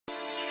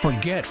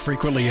Forget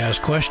frequently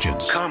asked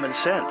questions. Common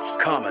sense,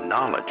 common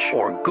knowledge,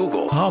 or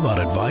Google. How about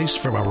advice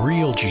from a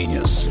real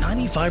genius?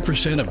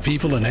 95% of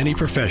people in any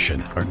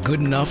profession are good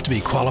enough to be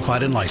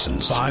qualified and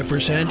licensed.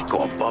 5%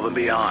 go above and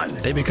beyond.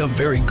 They become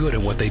very good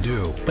at what they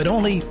do, but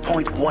only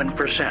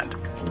 0.1%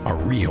 are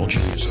real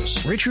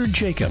geniuses. Richard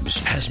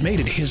Jacobs has made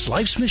it his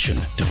life's mission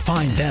to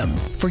find them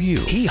for you.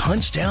 He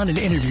hunts down and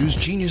interviews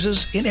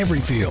geniuses in every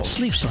field: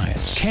 sleep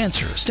science,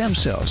 cancer, stem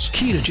cells,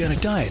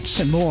 ketogenic diets,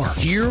 and more.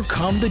 Here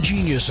come the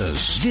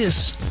geniuses.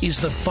 This is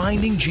the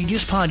Finding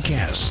Genius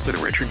Podcast with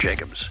Richard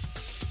Jacobs.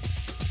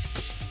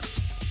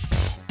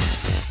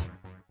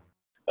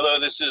 Hello,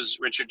 this is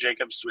Richard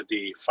Jacobs with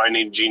the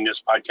Finding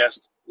Genius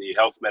Podcast, the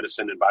Health,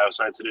 Medicine, and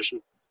Bioscience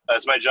edition.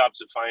 It's my job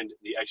to find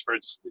the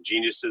experts, the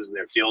geniuses in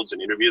their fields,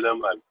 and interview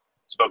them. I've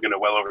spoken to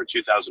well over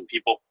 2,000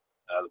 people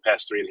the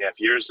past 3.5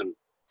 years, and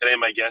today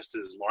my guest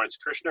is Lawrence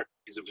Kirschner.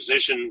 He's a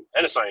physician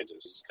and a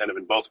scientist. He's kind of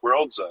in both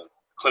worlds, a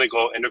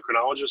clinical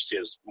endocrinologist. He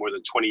has more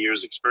than 20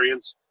 years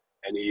experience,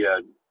 and he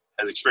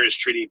has experience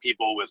treating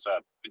people with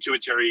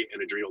pituitary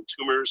and adrenal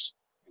tumors,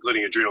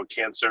 including adrenal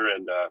cancer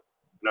and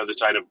another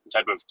type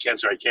of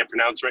cancer I can't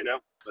pronounce right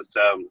now. But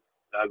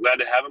glad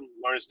to have him.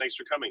 Lawrence, thanks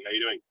for coming. How are you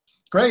doing?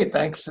 Great,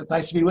 thanks. It's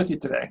nice to be with you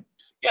today.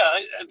 Yeah,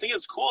 I think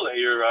it's cool that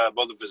you're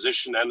both a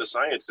physician and a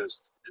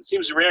scientist. It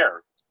seems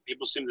rare.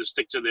 People seem to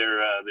stick to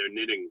their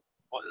knitting.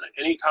 Well,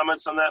 any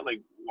comments on that?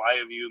 Like, why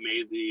have you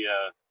made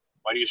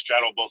why do you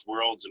straddle both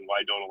worlds, and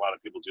why don't a lot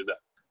of people do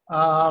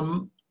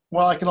that?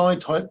 Well, I can only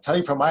tell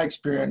you from my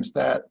experience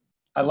that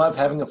I love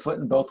having a foot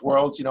in both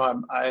worlds. You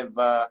know,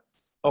 I've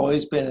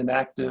always been an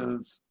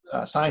active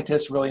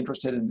scientist, really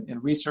interested in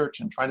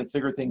research and trying to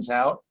figure things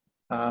out.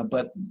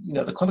 But you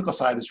know, the clinical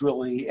side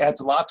really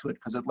adds a lot to it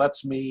because it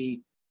lets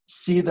me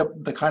see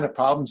the kind of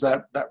problems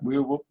that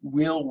real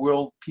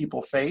world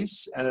people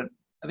face, and it,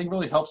 I think,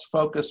 really helps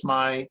focus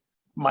my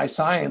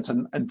science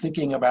and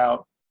thinking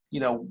about, you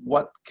know,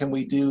 what can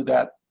we do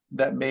that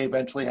may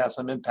eventually have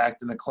some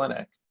impact in the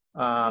clinic.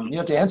 You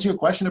know, to answer your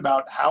question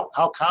about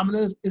how common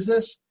is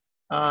this,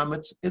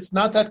 it's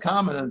not that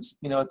common. It's,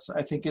 you know,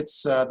 I think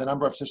it's the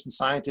number of physician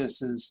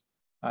scientists is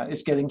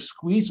getting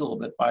squeezed a little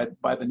bit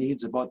by the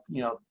needs of both,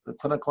 you know, the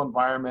clinical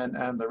environment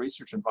and the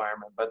research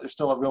environment. But there's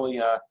still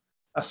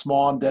a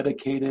small and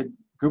dedicated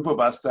group of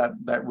us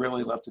that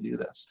really love to do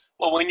this.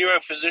 Well, when you're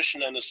a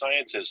physician and a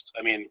scientist,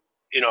 I mean,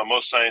 you know,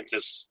 most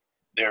scientists,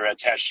 they're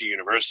attached to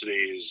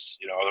universities,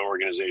 you know, other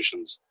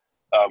organizations.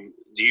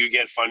 Do you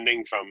get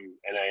funding from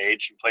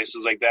NIH and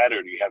places like that,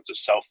 or do you have to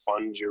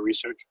self-fund your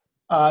research?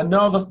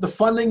 No, the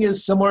funding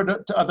is similar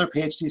to other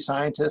PhD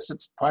scientists.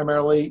 It's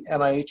primarily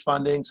NIH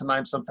funding.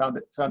 Sometimes some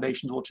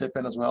foundations will chip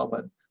in as well,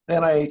 but the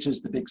NIH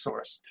is the big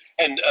source.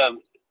 And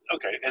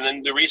okay, and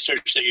then the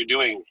research that you're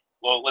doing,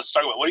 well, let's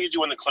talk about what do you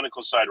do on the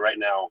clinical side right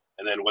now,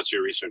 and then what's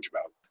your research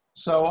about?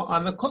 So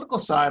on the clinical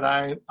side,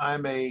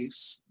 I'm a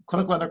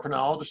clinical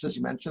endocrinologist, as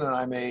you mentioned, and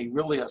I'm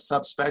really a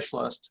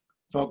subspecialist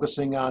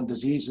focusing on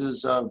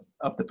diseases of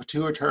the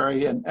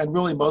pituitary and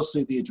really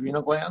mostly the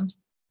adrenal gland.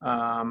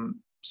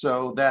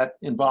 So that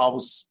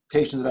involves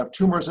patients that have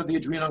tumors of the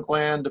adrenal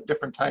gland of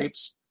different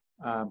types,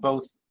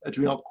 both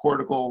adrenal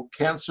cortical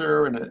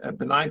cancer and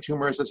benign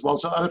tumors, as well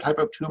as other type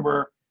of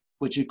tumor,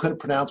 which you couldn't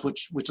pronounce,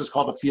 which is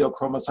called a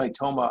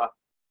pheochromocytoma,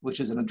 which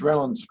is an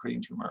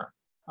adrenaline-secreting tumor.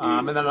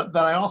 And then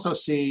I also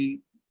see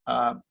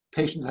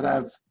patients that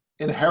have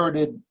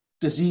inherited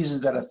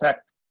diseases that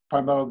affect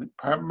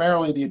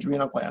primarily the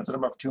adrenal glands. A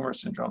number of tumor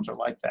syndromes are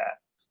like that,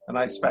 and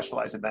I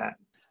specialize in that.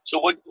 So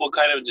what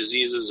kind of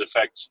diseases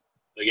affect,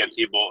 again,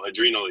 people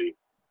adrenally?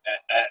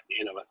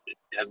 You know,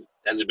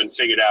 has it been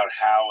figured out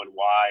how and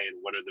why, and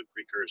what are the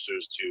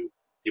precursors to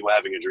people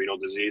having adrenal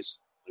disease?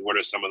 And what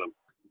are some of them?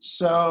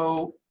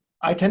 So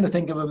I tend to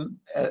think of them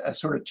as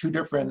sort of two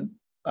different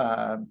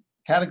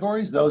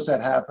categories: those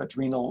that have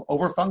adrenal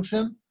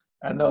overfunction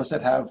and those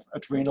that have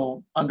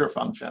adrenal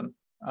underfunction,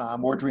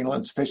 or adrenal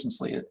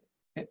insufficiency,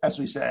 as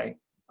we say.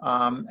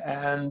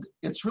 And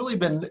it's really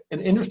been an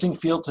interesting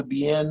field to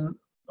be in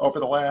over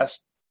the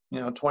last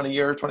 20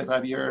 years,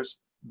 25 years.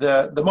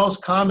 The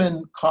most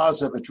common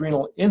cause of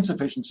adrenal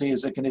insufficiency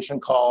is a condition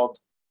called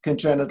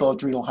congenital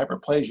adrenal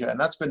hyperplasia, and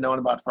that's been known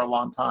about for a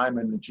long time,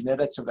 and the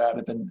genetics of that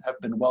have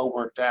been well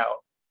worked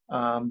out.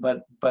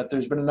 But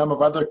there's been a number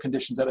of other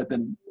conditions that have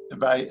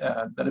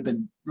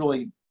been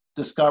really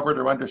discovered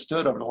or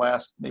understood over the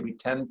last maybe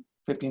 10,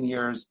 15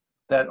 years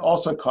that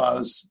also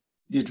cause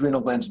the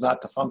adrenal glands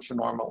not to function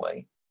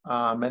normally.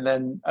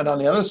 And on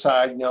the other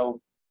side,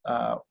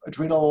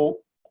 adrenal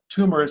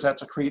tumors that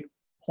secrete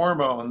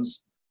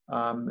hormones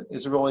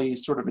is really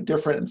sort of a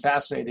different and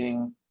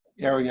fascinating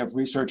area of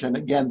research. And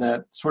again,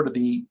 the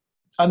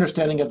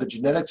understanding of the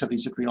genetics of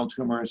these adrenal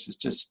tumors is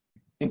just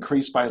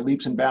increased by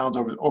leaps and bounds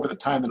over the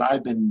time that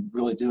I've been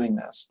really doing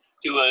this.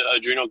 Do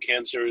adrenal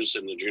cancers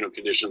and adrenal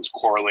conditions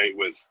correlate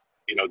with,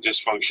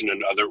 dysfunction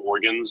in other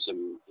organs,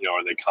 and,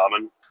 are they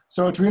common?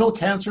 So adrenal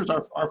cancers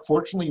are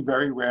fortunately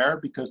very rare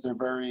because they're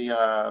very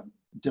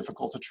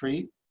difficult to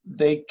treat.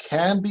 They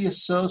can be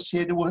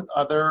associated with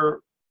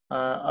other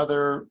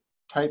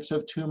types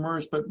of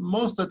tumors, but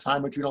most of the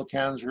time adrenal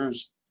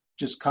cancers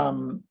just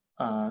come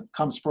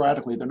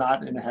sporadically. They're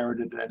not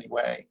inherited in any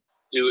way.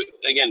 Do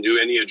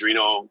any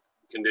adrenal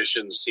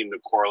conditions seem to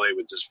correlate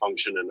with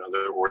dysfunction in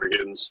other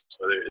organs?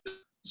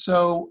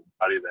 So,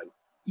 body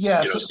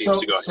that seems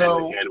to go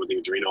hand in hand with the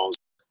adrenals.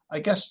 I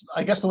guess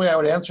the way I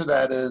would answer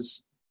that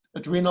is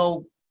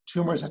adrenal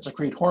tumors that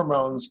secrete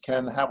hormones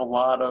can have a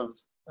lot of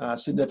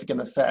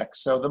significant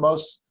effects. So the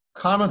most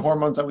common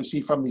hormones that we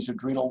see from these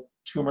adrenal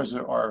tumors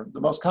are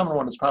the most common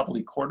one is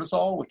probably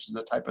cortisol, which is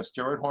a type of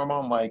steroid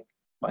hormone like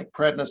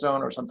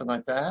prednisone or something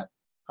like that.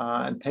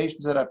 And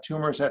patients that have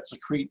tumors that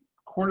secrete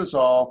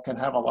cortisol can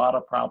have a lot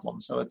of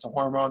problems. So it's a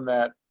hormone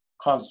that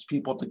causes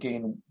people to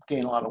gain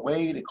a lot of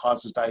weight. It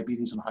causes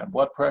diabetes and high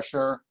blood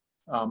pressure.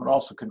 It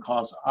also can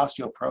cause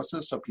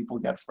osteoporosis, so people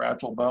get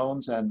fragile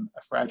bones and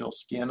a fragile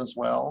skin as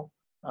well.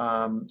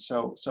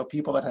 So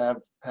people that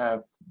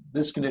have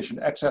this condition,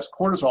 excess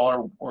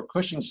cortisol or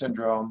Cushing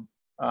syndrome,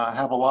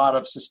 have a lot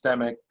of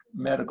systemic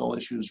medical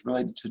issues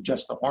related to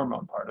just the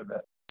hormone part of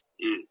it.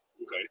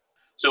 Okay.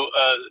 So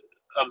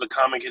of the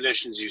common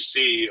conditions you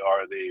see,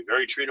 are they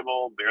very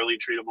treatable, barely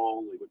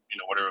treatable?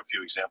 What are a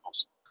few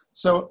examples?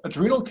 So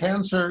adrenal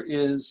cancer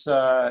is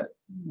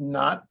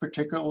not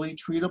particularly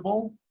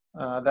treatable.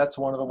 That's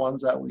one of the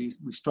ones that we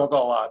struggle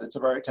a lot. It's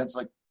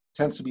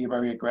tends to be a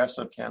very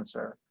aggressive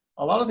cancer.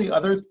 A lot of the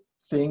other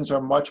things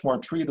are much more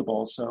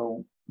treatable.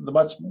 So the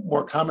much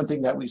more common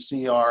thing that we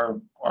see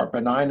are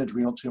benign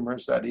adrenal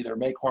tumors that either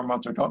make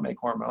hormones or don't make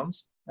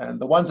hormones.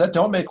 And the ones that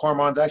don't make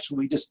hormones, actually,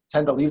 we just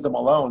tend to leave them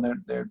alone.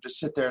 They're just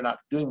sit there not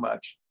doing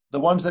much. The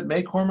ones that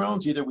make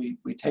hormones, either we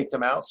take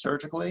them out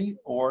surgically,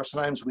 or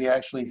sometimes we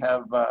actually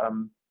have,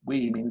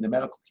 meaning the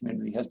medical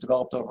community, has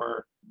developed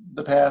over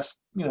the past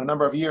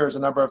number of years a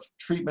number of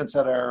treatments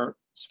that are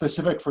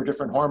specific for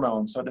different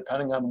hormones. So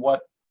depending on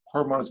what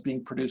hormone is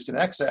being produced in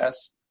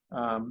excess,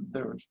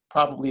 there's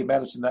probably a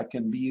medicine that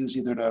can be used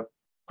either to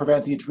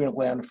prevent the adrenal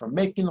gland from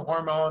making the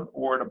hormone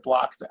or to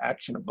block the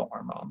action of the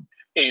hormone.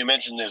 Yeah, you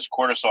mentioned there's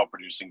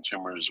cortisol-producing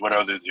tumors. What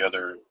are the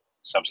other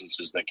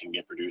substances that can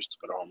get produced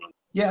by the hormone?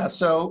 Yeah,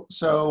 so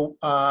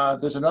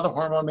there's another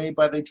hormone made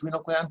by the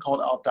adrenal gland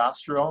called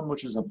aldosterone,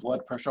 which is a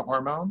blood pressure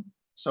hormone.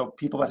 So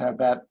people that have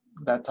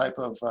that type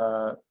of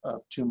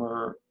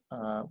tumor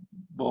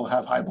will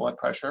have high blood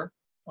pressure,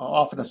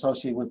 often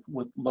associated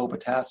with low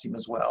potassium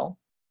as well.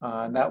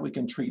 And that we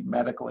can treat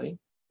medically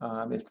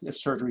if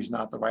surgery is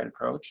not the right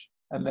approach.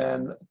 And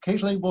then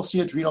occasionally we'll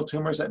see adrenal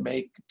tumors that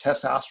make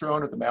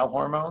testosterone or the male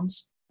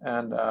hormones.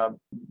 And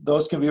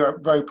those can be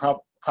very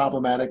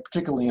problematic,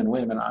 particularly in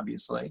women,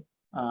 obviously.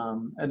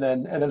 And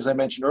then as I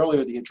mentioned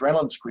earlier, the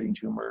adrenaline secreting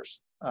tumors,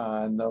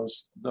 and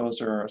those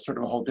are sort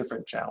of a whole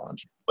different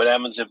challenge. What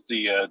happens if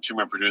the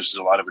tumor produces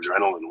a lot of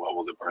adrenaline? What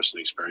will the person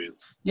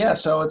experience? Yeah,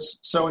 so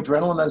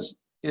adrenaline,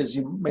 as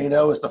you may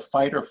know, is the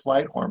fight or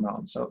flight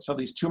hormone. So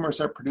these tumors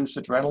that produce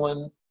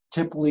adrenaline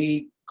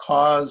typically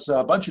cause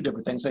a bunch of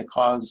different things. They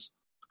cause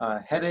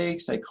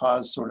headaches. They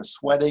cause sort of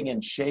sweating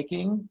and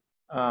shaking.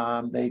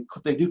 They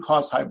do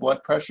cause high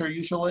blood pressure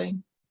usually,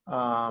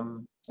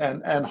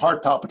 and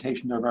heart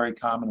palpitations are very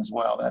common as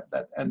well.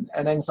 And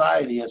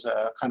anxiety as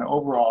a kind of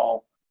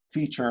overall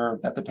feature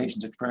that the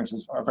patient's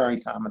experiences are very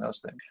common. Those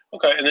things.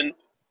 Okay, and then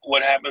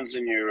what happens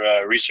in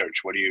your research?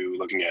 What are you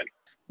looking at?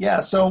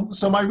 Yeah, so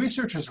my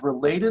research is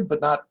related,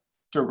 but not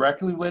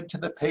directly related to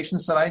the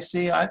patients that I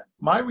see.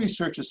 My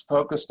research is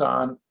focused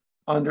on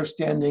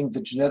understanding the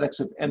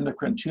genetics of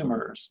endocrine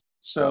tumors.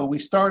 So we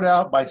started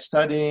out by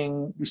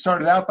studying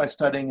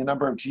a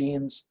number of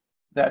genes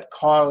that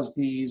cause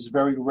these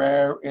very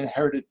rare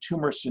inherited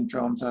tumor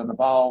syndromes that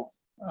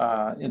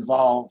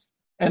involve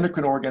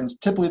endocrine organs,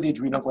 typically the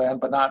adrenal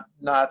gland, but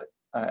not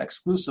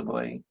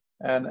exclusively.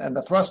 And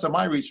the thrust of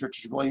my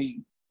research is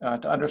really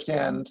to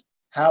understand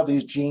how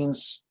these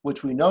genes,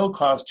 which we know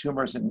cause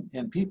tumors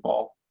in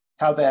people,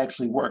 how they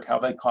actually work, how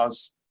they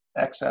cause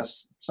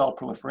excess cell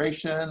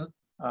proliferation,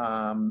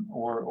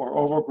 or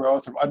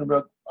overgrowth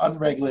or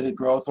unregulated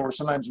growth, or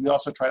sometimes we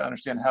also try to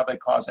understand how they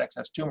cause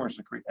excess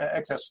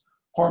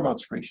hormone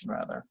secretion,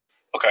 rather.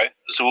 Okay,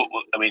 so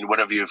what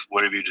have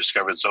you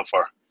discovered so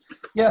far?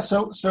 Yeah,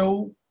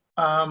 so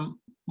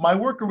my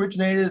work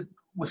originated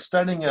with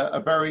studying a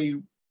very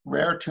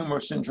rare tumor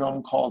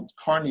syndrome called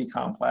Carney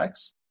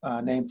complex,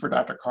 named for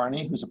Dr.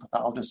 Carney, who's a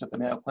pathologist at the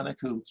Mayo Clinic,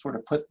 who sort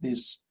of put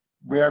this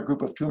rare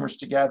group of tumors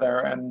together.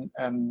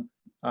 And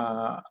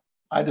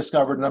I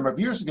discovered a number of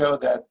years ago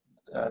that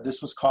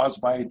this was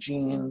caused by a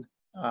gene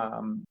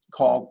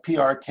called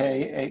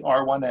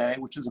PRKAR1A,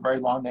 which is a very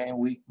long name.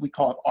 We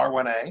call it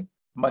R1A,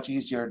 much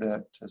easier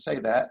to say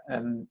that.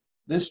 And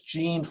this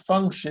gene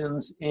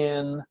functions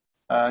in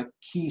a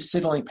key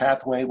signaling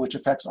pathway, which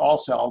affects all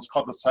cells,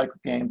 called the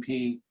cyclic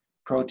AMP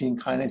protein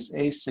kinase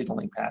A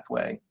signaling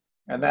pathway.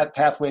 And that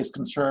pathway is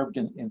conserved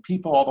in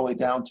people all the way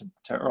down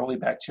to early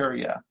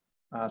bacteria.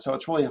 So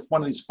it's really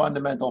one of these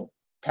fundamental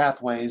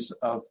pathways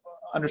of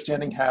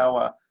understanding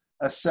how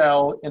a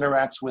cell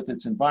interacts with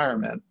its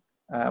environment.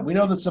 We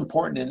know that's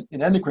important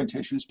in endocrine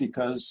tissues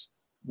because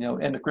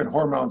endocrine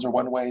hormones are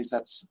one of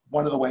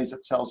the ways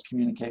that cells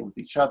communicate with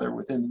each other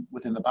within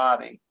the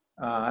body.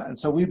 And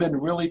so we've been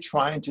really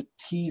trying to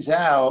tease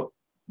out,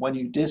 when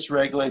you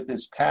dysregulate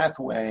this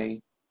pathway,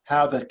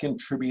 how that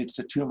contributes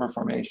to tumor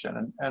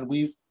formation. And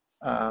we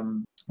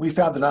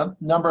found a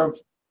number of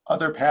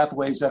other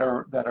pathways that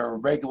are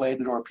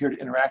regulated or appear to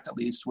interact at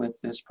least with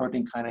this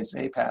protein kinase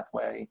A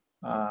pathway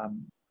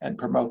and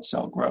promote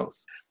cell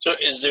growth. So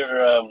is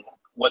there,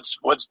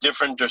 what's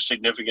different or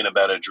significant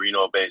about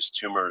adrenal-based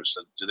tumors?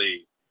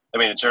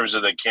 In terms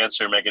of the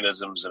cancer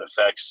mechanisms and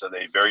effects, are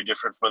they very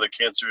different from other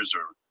cancers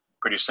or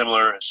pretty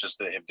similar? It's just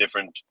they have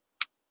different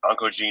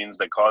oncogenes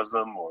that cause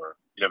them, or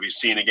have you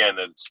seen again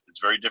that it's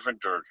very different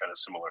or kind of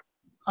similar?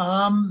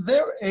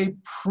 They're a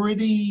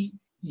pretty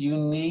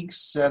unique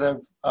set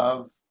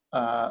of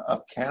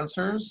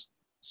cancers.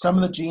 Some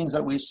of the genes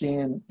that we've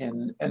seen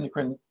in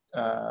endocrine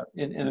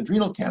in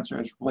adrenal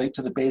cancers relate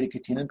to the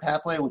beta-catenin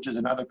pathway, which is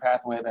another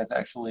pathway that's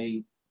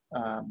actually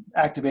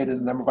activated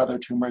in a number of other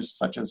tumors,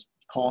 such as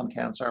colon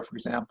cancer, for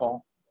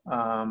example.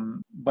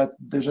 But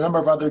there's a number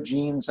of other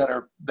genes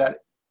that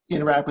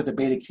interact with the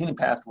beta-catenin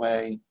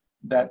pathway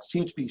that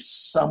seem to be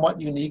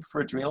somewhat unique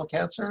for adrenal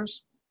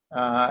cancers.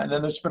 And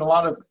then there's been a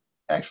lot of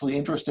actually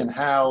interest in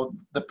how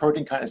the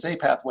protein kinase A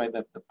pathway,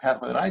 the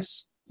pathway that I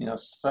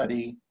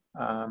study,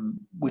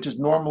 which is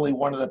normally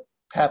one of the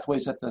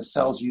pathways that the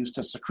cells use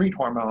to secrete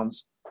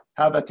hormones,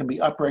 how that can be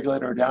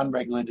upregulated or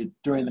downregulated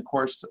during the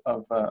course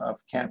of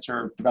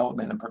cancer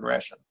development and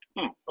progression.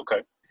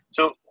 Okay.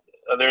 So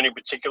are there any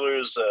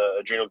particulars?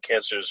 Adrenal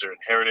cancers are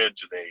inherited?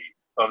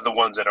 Of the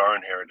ones that are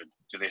inherited,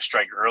 do they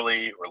strike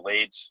early or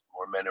late,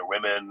 more men or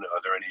women?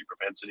 Are there any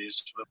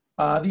propensities to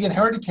them? The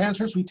inherited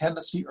cancers we tend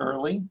to see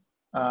early.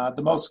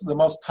 The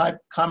most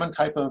common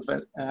type of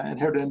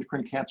inherited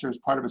endocrine cancer is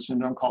part of a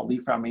syndrome called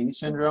Li-Fraumeni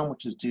syndrome,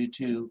 which is due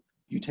to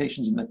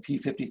mutations in the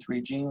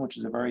P53 gene, which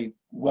is a very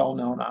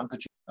well-known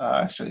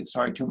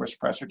oncogene. Tumor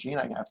suppressor gene.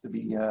 I have to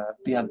be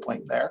on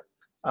point there.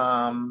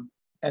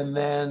 And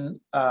then,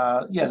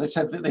 as I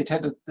said, they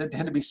tend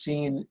to be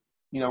seen,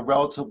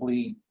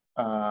 relatively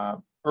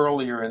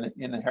earlier in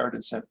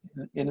inherited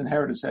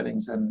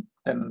settings than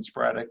in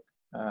sporadic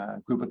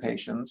group of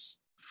patients.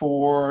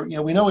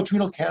 We know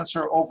adrenal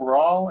cancer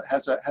overall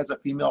has a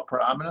female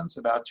predominance,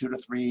 about 2 to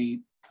 3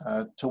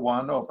 to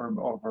 1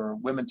 over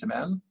women to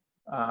men,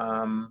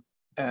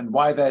 and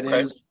why that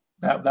is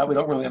that we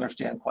don't really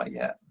understand quite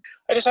yet.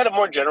 I just had a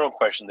more general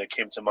question that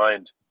came to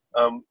mind.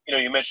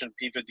 You mentioned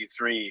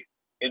P53.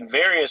 In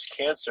various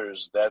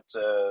cancers, that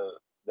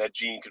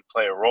gene could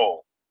play a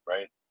role,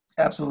 right?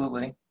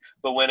 Absolutely.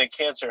 But when a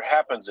cancer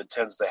happens, it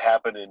tends to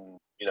happen in,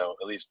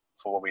 at least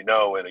for what we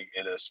know, in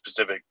a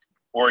specific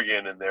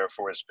organ and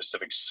therefore a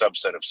specific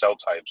subset of cell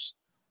types.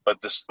 But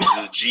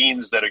the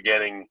genes that are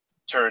getting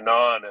turned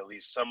on, at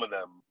least some of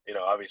them,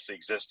 obviously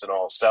exist in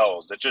all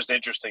cells. It's just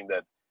interesting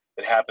that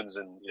it happens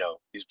in,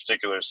 these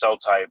particular cell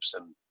types,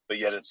 but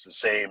yet it's the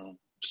same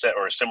set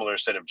or a similar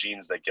set of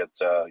genes that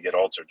get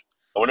altered.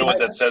 I wonder what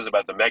that says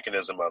about the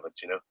mechanism of it,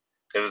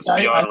 If it's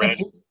beyond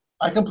random.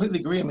 I completely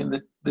agree.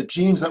 The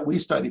genes that we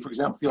study, for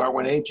example, the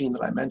R1A gene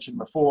that I mentioned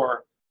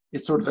before,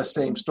 is sort of the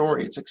same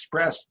story. It's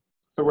expressed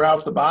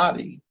throughout the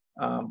body,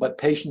 but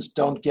patients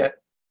don't get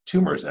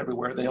tumors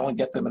everywhere. They only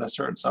get them in a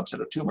certain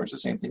subset of tumors. The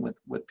same thing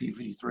with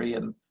P53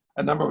 and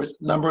a number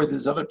of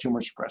these other tumor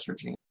suppressor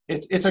genes.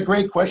 It's a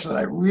great question that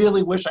I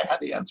really wish I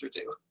had the answer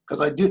to,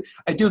 because I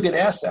do get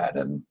asked that,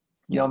 and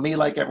me,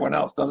 like everyone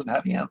else, doesn't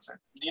have the answer.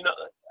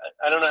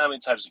 I don't know how many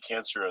types of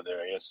cancer are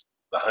there. I guess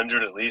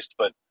 100 at least,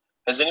 but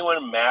has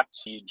anyone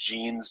mapped the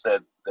genes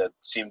that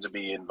seem to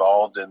be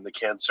involved in the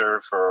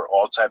cancer for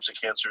all types of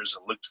cancers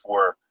and looked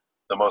for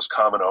the most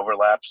common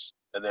overlaps,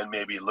 and then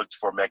maybe looked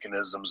for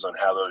mechanisms on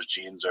how those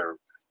genes are,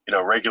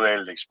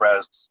 regulated,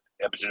 expressed,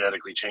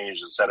 epigenetically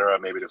changed, et cetera,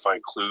 maybe to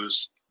find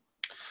clues?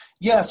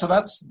 Yeah, so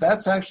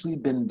that's actually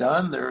been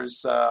done.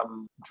 There's,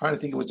 I'm trying to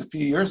think, it was a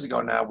few years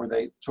ago now, where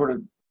they sort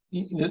of,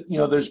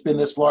 there's been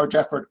this large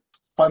effort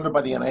funded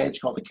by the NIH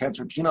called the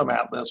Cancer Genome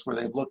Atlas, where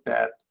they've looked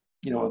at,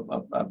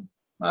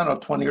 I don't know,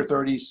 20 or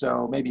 30,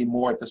 so maybe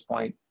more at this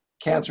point,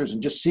 cancers,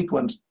 and just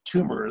sequenced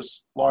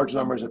tumors, large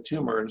numbers of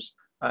tumors.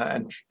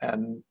 And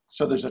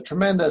so there's a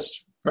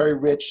tremendous, very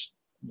rich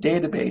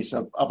database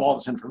of all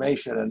this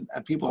information.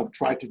 And people have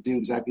tried to do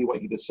exactly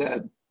what you just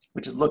said,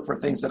 which is look for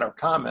things that are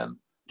common.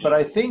 But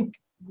I think,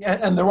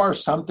 and there are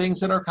some things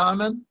that are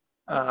common,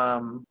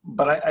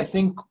 but I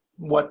think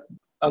what,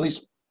 at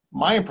least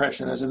my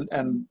impression is,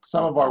 and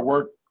some of our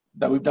work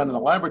that we've done in the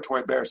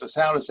laboratory bears this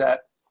out, is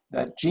that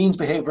genes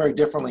behave very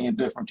differently in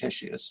different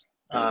tissues.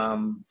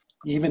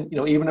 Even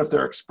if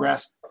they're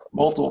expressed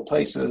multiple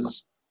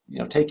places,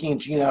 taking a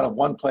gene out of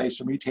one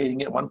place or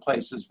mutating it in one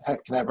place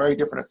can have very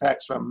different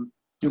effects from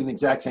doing the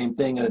exact same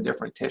thing in a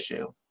different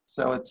tissue.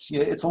 So it's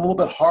a little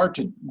bit hard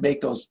to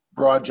make those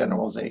broad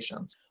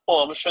generalizations. Well,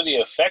 I'm sure the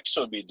effects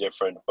would be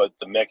different, but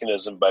the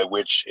mechanism by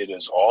which it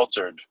is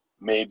altered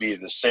may be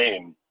the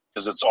same,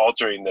 because it's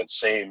altering that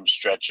same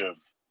stretch of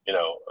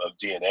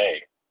DNA.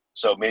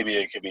 So maybe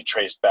it could be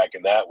traced back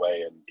in that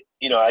way. And,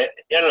 I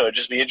don't know, it'd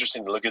just be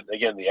interesting to look at,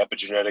 again, the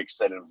epigenetics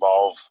that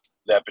involve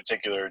that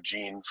particular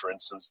gene, for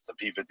instance, the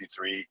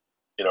P53,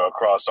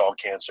 across all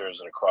cancers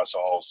and across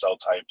all cell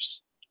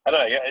types. I don't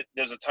know. Yeah,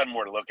 there's a ton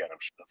more to look at. I'm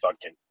sure the thought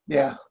can.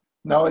 Yeah.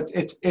 No,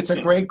 it's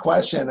a great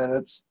question, and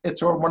it's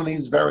sort of one of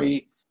these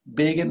very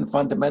big and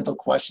fundamental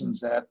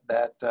questions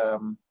that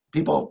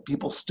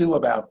people stew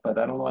about. But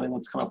I don't know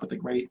anyone's come up with a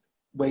great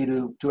way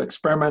to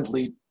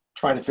experimentally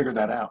try to figure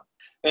that out.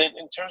 And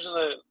in terms of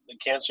the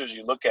cancers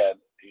you look at,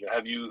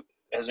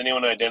 has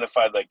anyone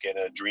identified like an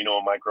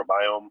adrenal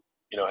microbiome?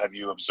 Have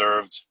you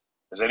observed?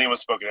 Has anyone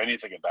spoken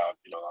anything about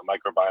a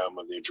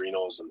microbiome of the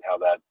adrenals and how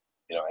that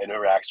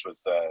interacts with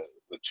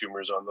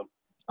tumors on them?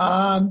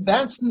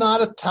 That's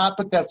not a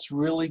topic that's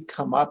really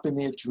come up in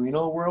the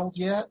adrenal world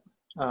yet.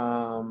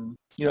 There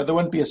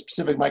wouldn't be a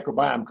specific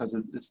microbiome because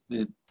it's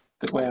the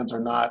glands are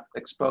not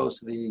exposed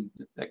to the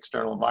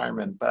external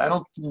environment. But I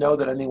don't know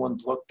that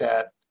anyone's looked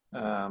at,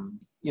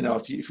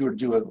 if you were to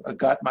do a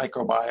gut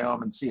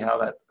microbiome and see how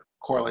that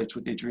correlates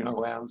with the adrenal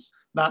glands.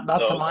 Not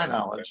to my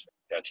knowledge.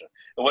 Gotcha.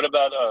 And what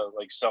about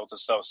like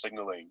cell-to-cell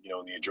signaling?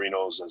 In the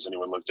adrenals, has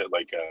anyone looked at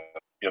like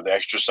the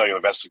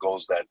extracellular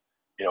vesicles that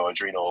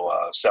adrenal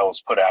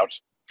cells put out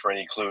for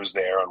any clues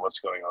there on what's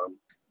going on?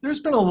 There's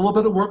been a little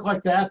bit of work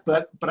like that,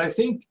 but I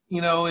think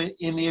in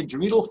the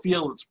adrenal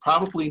field, it's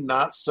probably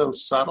not so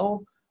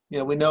subtle.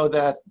 We know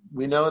that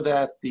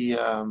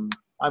the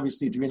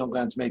obviously adrenal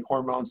glands make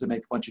hormones. They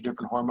make a bunch of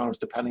different hormones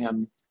depending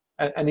on,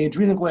 and the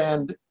adrenal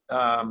gland.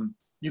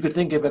 You could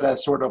think of it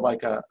as sort of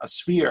like a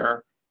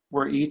sphere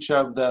where each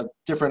of the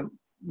different,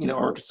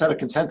 or a set of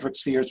concentric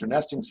spheres or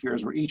nesting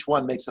spheres where each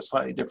one makes a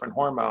slightly different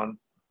hormone.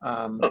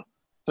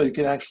 So you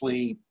can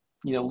actually,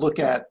 look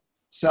at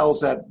cells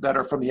that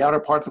are from the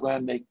outer part of the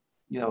gland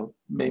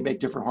may make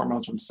different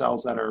hormones from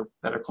cells that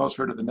are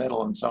closer to the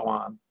middle and so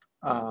on.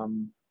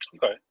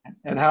 Okay.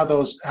 And how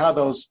those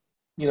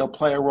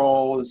play a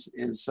role is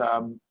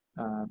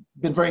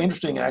been very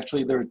interesting.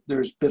 Actually,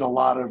 there's been a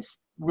lot of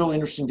really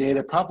interesting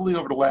data, probably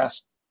over the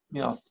last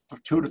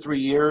 2 to 3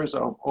 years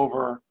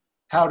over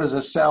how does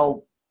a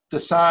cell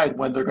decide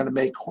when they're going to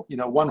make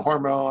one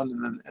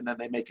hormone and then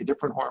they make a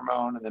different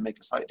hormone and then make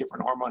a slightly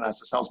different hormone as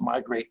the cells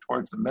migrate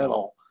towards the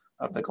middle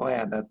of the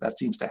gland. That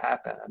seems to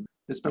happen. And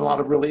there's been a lot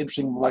of really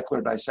interesting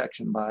molecular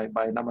dissection by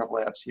a number of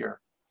labs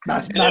here.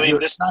 Not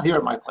here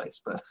at my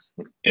place, but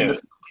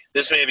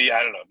this may be,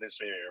 I don't know, this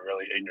may be a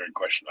really ignorant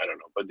question. I don't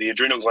know. But the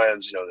adrenal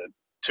glands, the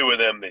two of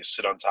them, they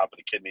sit on top of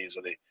the kidneys.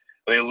 Are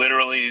they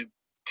literally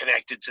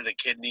connected to the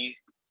kidney,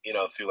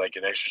 through like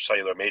an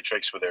extracellular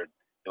matrix where they're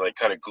like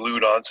kind of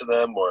glued onto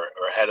them, or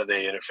how do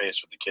they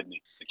interface with the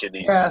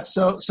kidneys? Yeah,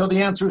 so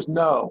the answer is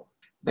no.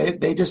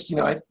 They just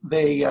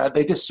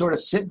they just sort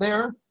of sit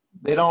there.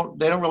 They don't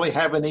really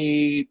have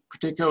any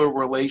particular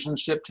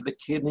relationship to the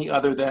kidney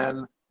other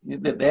than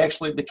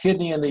the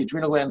kidney and the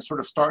adrenal glands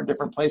sort of start in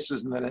different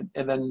places, and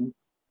then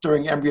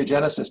during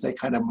embryogenesis they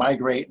kind of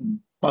migrate and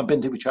bump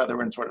into each other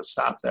and sort of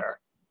stop there.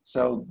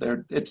 So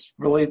it's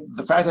really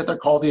the fact that they're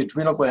called the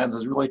adrenal glands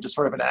is really just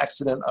sort of an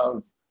accident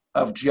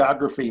of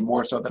geography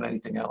more so than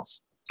anything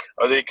else.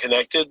 Are they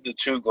connected, the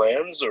two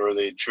glands, or are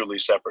they truly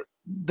separate?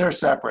 They're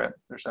separate.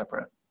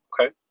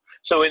 Okay.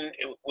 So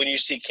when you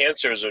see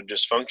cancers or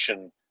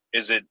dysfunction,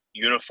 is it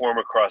uniform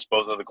across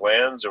both of the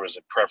glands, or is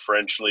it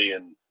preferentially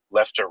in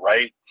left or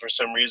right for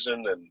some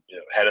reason? And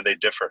how do they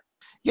differ?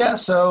 Yeah.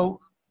 So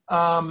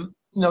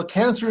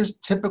cancers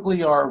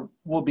typically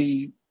will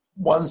be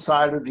one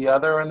side or the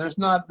other, and there's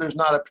not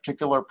a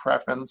particular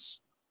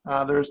preference.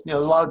 There's a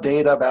lot of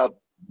data about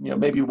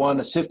maybe one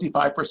is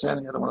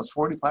 55%, the other one is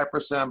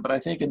 45%, but I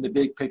think in the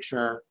big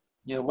picture,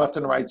 left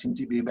and right seem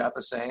to be about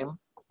the same.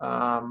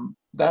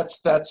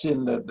 That's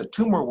in the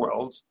tumor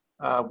world.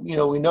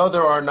 We know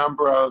there are a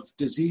number of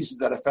diseases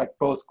that affect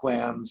both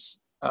glands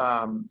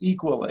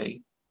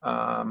equally.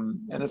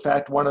 And in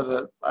fact,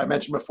 I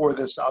mentioned before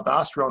this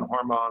aldosterone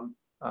hormone,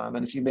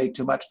 and if you make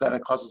too much of that,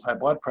 it causes high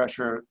blood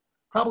pressure.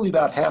 Probably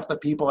about half the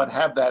people that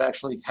have that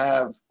actually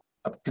have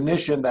a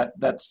condition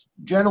that's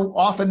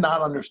often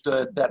not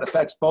understood that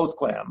affects both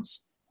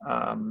glands.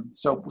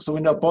 So we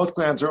know both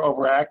glands are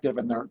overactive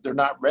and they're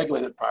not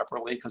regulated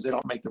properly because they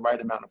don't make the right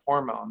amount of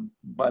hormone.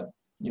 But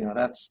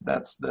that's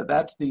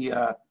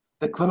the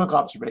clinical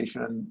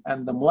observation,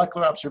 and the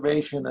molecular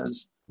observation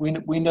is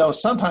we know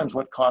sometimes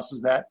what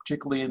causes that,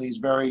 particularly in these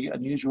very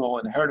unusual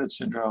inherited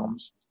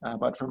syndromes.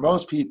 But for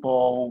most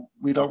people,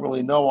 we don't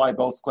really know why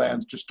both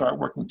glands just start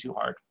working too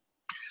hard.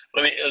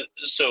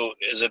 So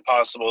is it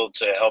possible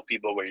to help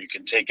people where you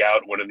can take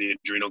out one of the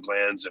adrenal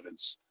glands if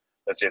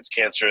let's say it's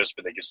cancerous,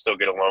 but they can still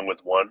get along with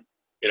one?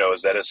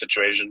 Is that a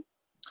situation?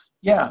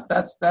 Yeah,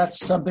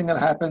 that's something that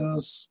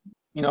happens,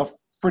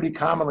 pretty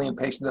commonly in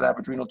patients that have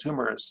adrenal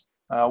tumors.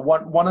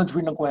 One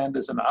adrenal gland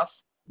is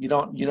enough. You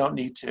don't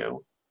need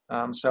two.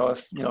 So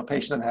if a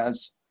patient that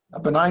has a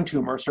benign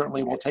tumor,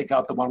 certainly we'll take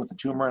out the one with the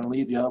tumor and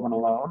leave the other one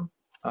alone.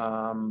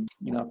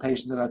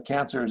 Patients that have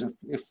cancers,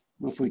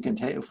 if we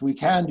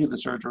can do the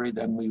surgery,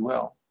 then we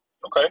will.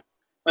 Okay.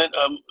 Then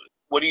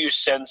what do you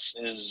sense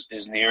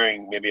is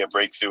nearing maybe a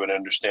breakthrough in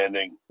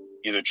understanding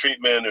either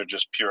treatment or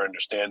just pure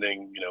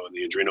understanding, in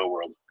the adrenal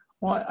world?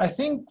 Well, I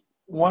think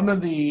one of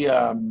the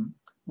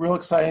real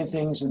exciting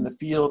things in the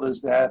field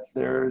is that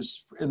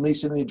there's, at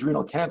least in the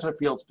adrenal cancer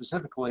field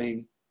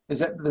specifically, is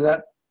that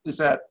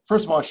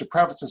first of all, I should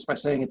preface this by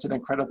saying it's an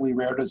incredibly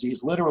rare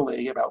disease.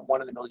 Literally, about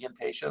 1 in a million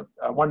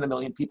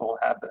people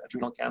have the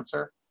adrenal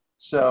cancer.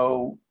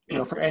 So,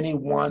 for any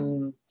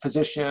one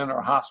physician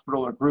or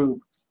hospital or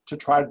group to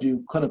try to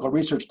do clinical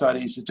research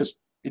studies, it just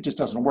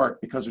doesn't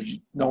work because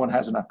no one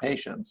has enough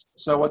patients.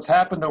 So what's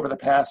happened over the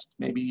past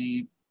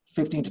maybe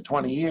 15 to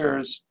 20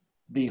 years,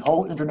 the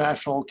whole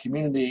international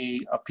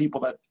community of people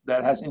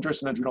that has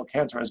interest in adrenal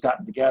cancer has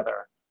gotten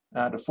together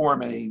to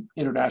form a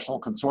international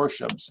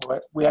consortium. So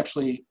we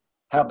actually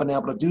have been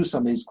able to do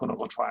some of these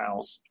clinical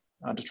trials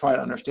to try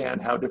to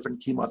understand how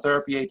different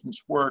chemotherapy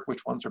agents work,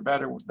 which ones are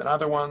better than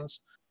other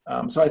ones.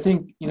 So I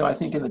think in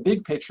the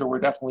big picture, we're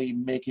definitely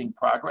making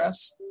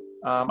progress.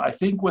 I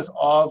think with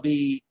all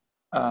the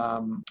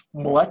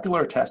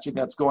molecular testing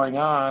that's going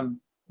on,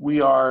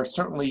 we are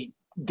certainly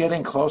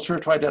getting closer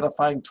to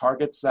identifying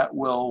targets that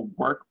will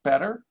work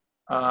better.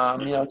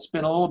 It's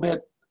been a little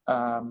bit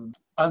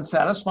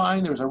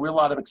unsatisfying. There's a real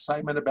lot of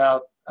excitement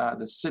about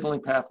the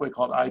signaling pathway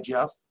called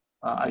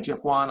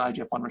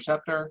IGF-1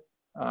 receptor,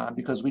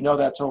 because we know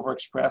that's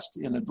overexpressed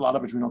in a lot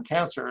of adrenal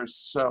cancers.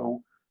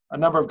 So a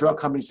number of drug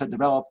companies have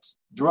developed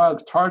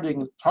drugs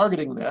targeting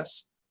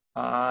this,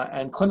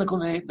 and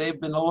clinically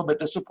they've been a little bit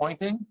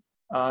disappointing.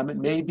 It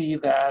may be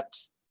that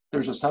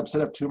there's a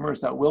subset of tumors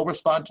that will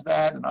respond to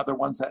that, and other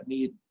ones that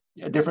need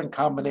a different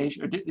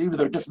combination, or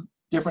either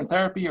different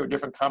therapy or a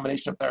different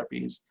combination of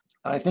therapies.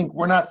 And I think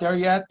we're not there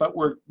yet, but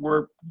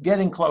we're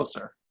getting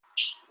closer.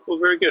 Well,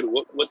 very good.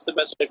 What's the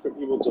best way for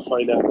people to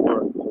find out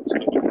more?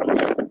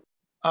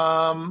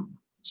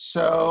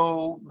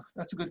 So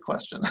that's a good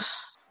question.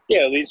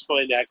 Yeah, at least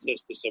find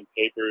access to some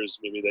papers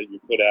maybe that you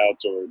put out,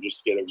 or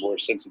just get a more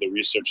sense of the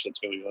research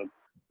that's going on.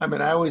 I mean,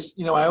 I always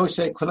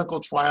say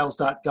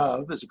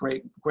clinicaltrials.gov is a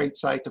great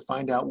site to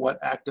find out what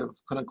active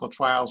clinical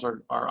trials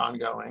are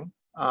ongoing.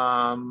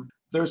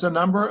 There's a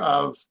number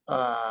of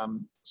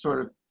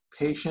sort of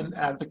patient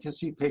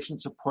advocacy,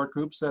 patient support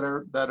groups that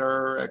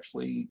are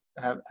actually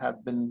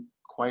have been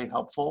quite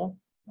helpful.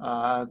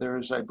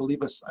 There's, I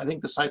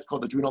think the site's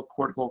called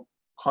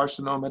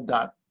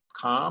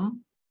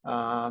adrenalcorticalcarcinoma.com.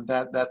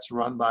 That's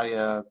run by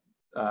a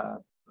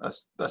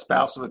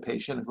spouse of a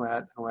patient who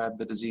had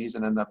the disease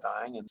and ended up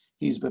dying, and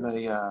he's been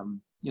a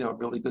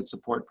really good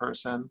support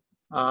person.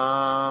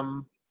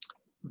 I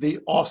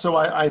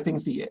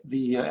think the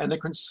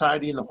Endocrine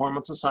Society and the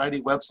Hormone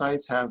Society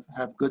websites have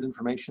good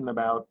information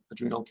about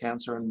adrenal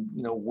cancer and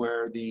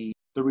where the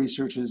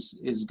research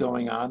is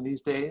going on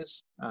these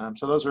days.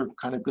 So those are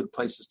kind of good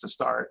places to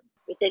start.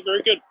 Okay,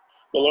 very good.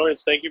 Well,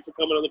 Lawrence, thank you for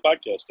coming on the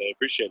podcast. I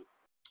appreciate it.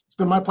 It's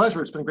been my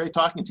pleasure. It's been great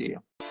talking to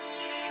you.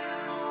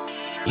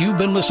 You've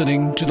been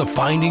listening to the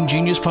Finding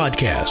Genius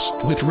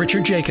podcast with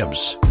Richard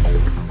Jacobs.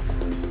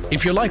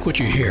 If you like what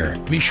you hear,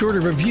 be sure to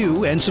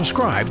review and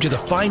subscribe to the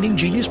Finding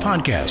Genius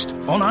podcast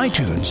on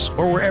iTunes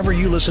or wherever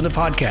you listen to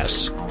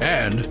podcasts.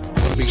 And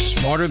want to be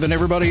smarter than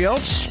everybody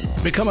else?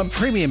 Become a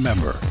premium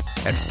member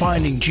at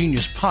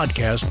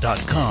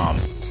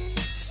findinggeniuspodcast.com.